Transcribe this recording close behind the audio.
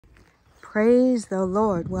Praise the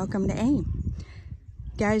Lord. Welcome to AIM.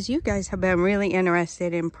 Guys, you guys have been really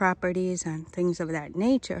interested in properties and things of that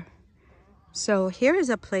nature. So here is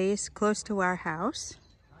a place close to our house.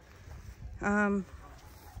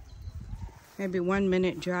 Maybe 1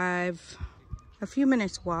 minute drive, a few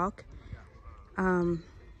minutes walk. The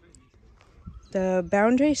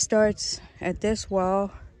boundary starts at this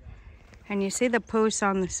wall, and you see the posts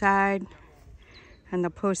on the side and the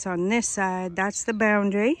posts on this side. That's the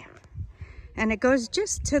boundary, and it goes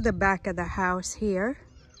just to the back of the house here.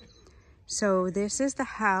 So this is the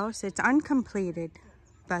house. It's uncompleted,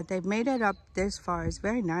 but they've made it up this far. It's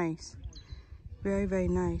very nice. Very, very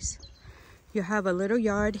nice. You have a little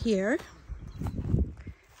yard here.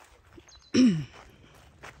 And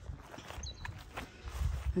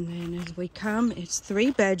then as we come, it's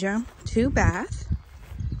 3 bedroom, 2 bath.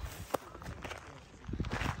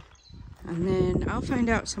 And then I'll find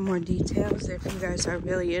out some more details if you guys are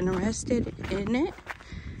really interested in it.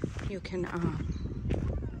 You can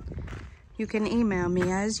email me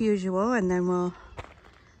as usual, and then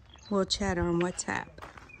we'll chat on WhatsApp.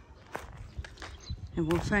 And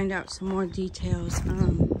we'll find out some more details.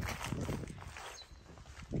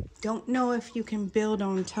 Don't know if you can build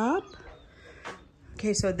on top.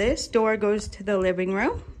 Okay, so this door goes to the living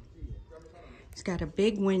room. It's got a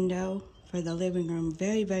big window for the living room.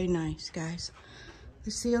 Very, very nice, guys. The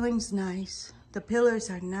ceiling's nice. The pillars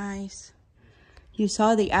are nice. You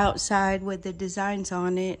saw the outside with the designs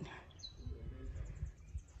on it.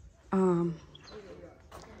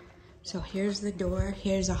 So here's the door.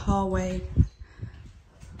 Here's a hallway.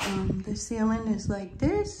 The ceiling is like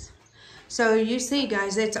this. So you see,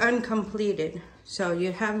 guys, it's uncompleted. So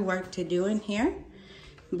you have work to do in here.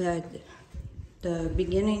 But the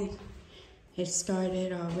beginning, it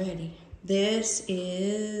started already. This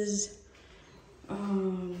is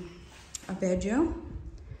a bedroom.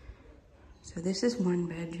 So this is 1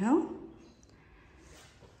 bedroom.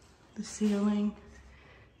 The ceiling,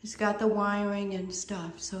 it's got the wiring and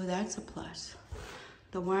stuff, so that's a plus.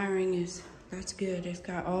 The wiring that's good. It's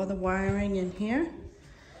got all the wiring in here.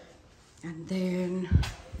 And then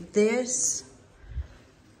this,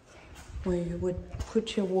 where you would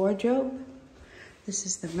put your wardrobe. This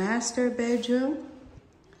is the master bedroom.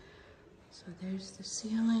 So there's the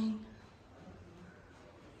ceiling.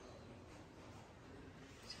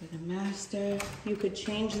 So the master, you could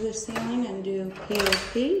change the ceiling and do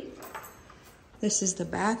POP. This is the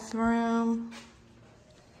bathroom.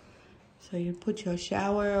 So you put your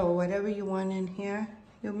shower or whatever you want in here.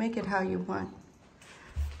 You'll make it how you want.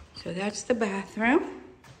 So that's the bathroom.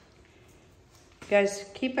 Guys,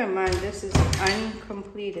 keep in mind, this is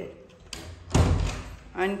uncompleted.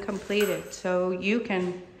 Uncompleted. So you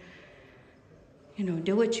can,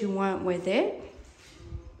 do what you want with it.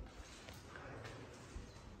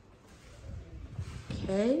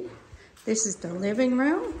 Okay. This is the living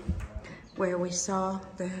room where we saw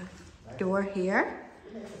the door here.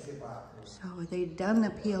 So they've done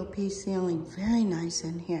the POP ceiling. Very nice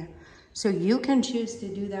in here. So you can choose to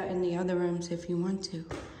do that in the other rooms if you want to.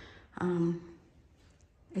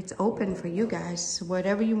 It's open for you guys,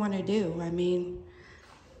 whatever you want to do. I mean,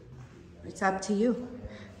 it's up to you.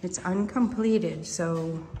 It's uncompleted,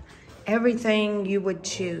 so everything you would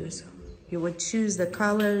choose. You would choose the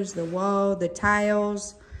colors, the wall, the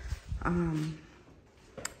tiles,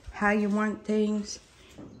 how you want things.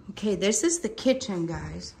 Okay, this is the kitchen,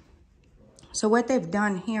 guys. So what they've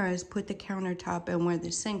done here is put the countertop in where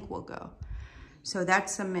the sink will go. So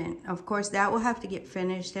that's cement. Of course, that will have to get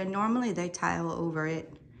finished, and normally they tile over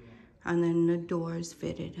it. And then the doors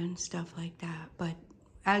fitted and stuff like that. But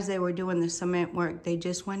as they were doing the cement work, they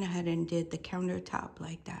just went ahead and did the countertop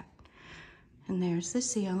like that. And there's the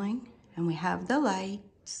ceiling. And we have the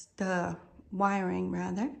lights, the wiring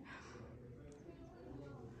rather.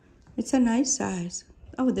 It's a nice size.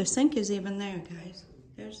 Oh, the sink is even there, guys.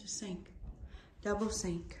 There's the sink. Double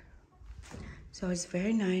sink. So it's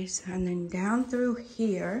very nice. And then down through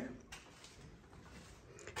here,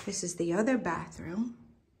 this is the other bathroom.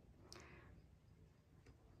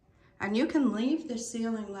 And you can leave the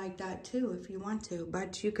ceiling like that too if you want to,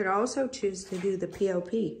 but you could also choose to do the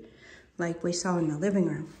POP like we saw in the living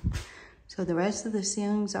room. So the rest of the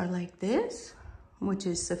ceilings are like this, which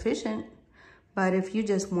is sufficient, but if you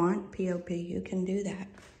just want POP, you can do that.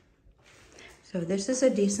 So this is a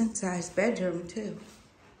decent sized bedroom too.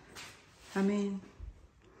 I mean,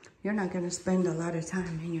 you're not gonna spend a lot of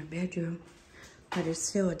time in your bedroom, but it's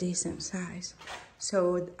still a decent size.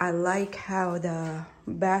 So I like how the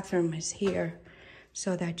bathroom is here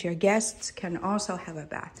so that your guests can also have a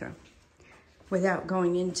bathroom without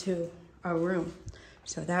going into a room.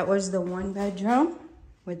 So that was the 1 bedroom.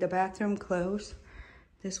 with the bathroom closed.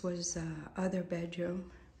 This was the other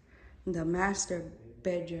bedroom, the master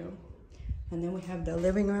bedroom. And then we have the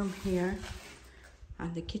living room here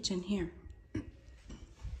and the kitchen here.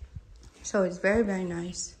 So it's very, very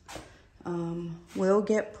nice. We'll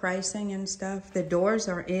get pricing and stuff. The doors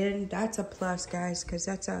are in. That's a plus, guys, because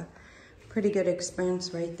that's a pretty good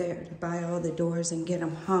expense right there to buy all the doors and get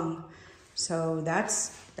them hung. So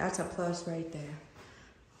that's a plus right there.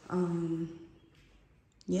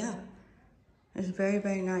 Yeah, it's very,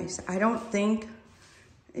 very nice. I don't think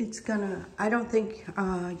you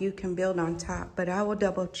can build on top, but I will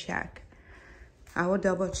double check. I will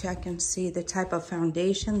double check and see the type of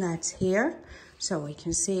foundation that's here, so we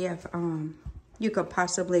can see if you could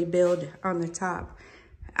possibly build on the top.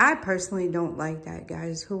 I personally don't like that,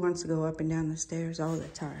 guys. Who wants to go up and down the stairs all the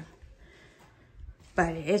time?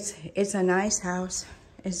 But it's a nice house.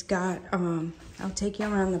 It's got, I'll take you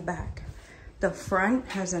around the back. The front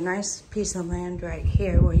has a nice piece of land right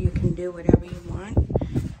here where you can do whatever you want.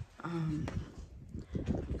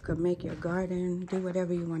 You could make your garden, do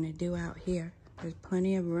whatever you want to do out here. There's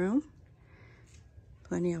plenty of room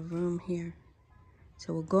here.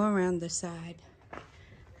 So we'll go around the side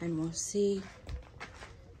and we'll see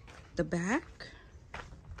the back.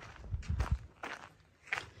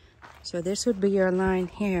 So this would be your line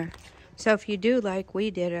here. So if you do like we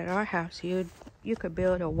did at our house, you could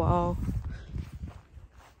build a wall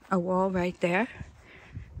right there,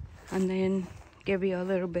 and then give you a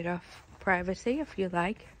little bit of privacy if you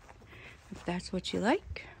like, if that's what you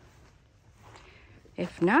like.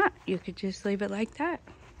 If not, you could just leave it like that.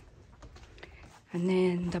 And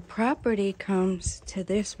then the property comes to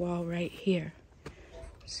this wall right here.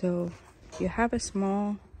 So you have a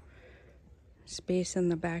small space in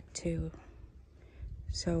the back too.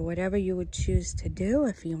 So whatever you would choose to do,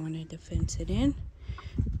 if you wanted to fence it in,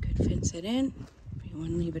 you could fence it in. If you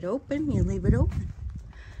want to leave it open, you leave it open.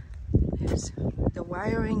 There's the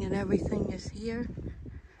wiring and everything is here.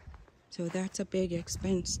 So that's a big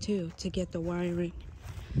expense too, to get the wiring.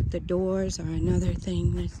 The doors are another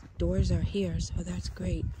thing. The doors are here, so that's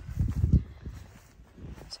great.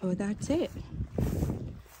 So that's it.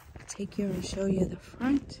 I'll take you and show you the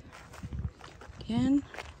front. Again,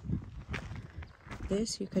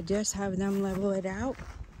 this, you could just have them level it out.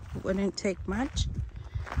 It wouldn't take much.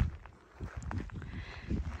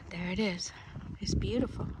 There it is. It's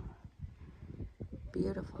beautiful.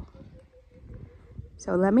 Beautiful.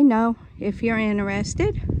 So let me know if you're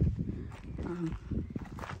interested.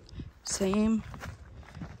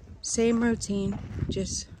 Same routine.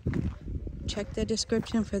 Just check the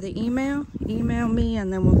description for the email. Email me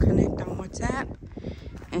and then we'll connect on WhatsApp.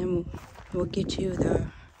 And we'll get you the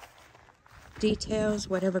details,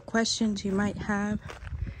 whatever questions you might have.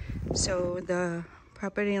 So the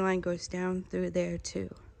property line goes down through there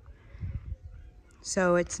too.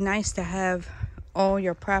 So it's nice to have all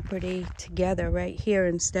your property together right here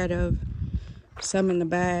instead of some in the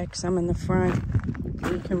back, some in the front.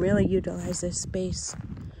 You can really utilize this space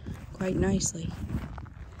quite nicely.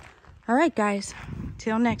 All right, guys,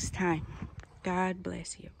 till next time. God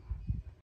bless you.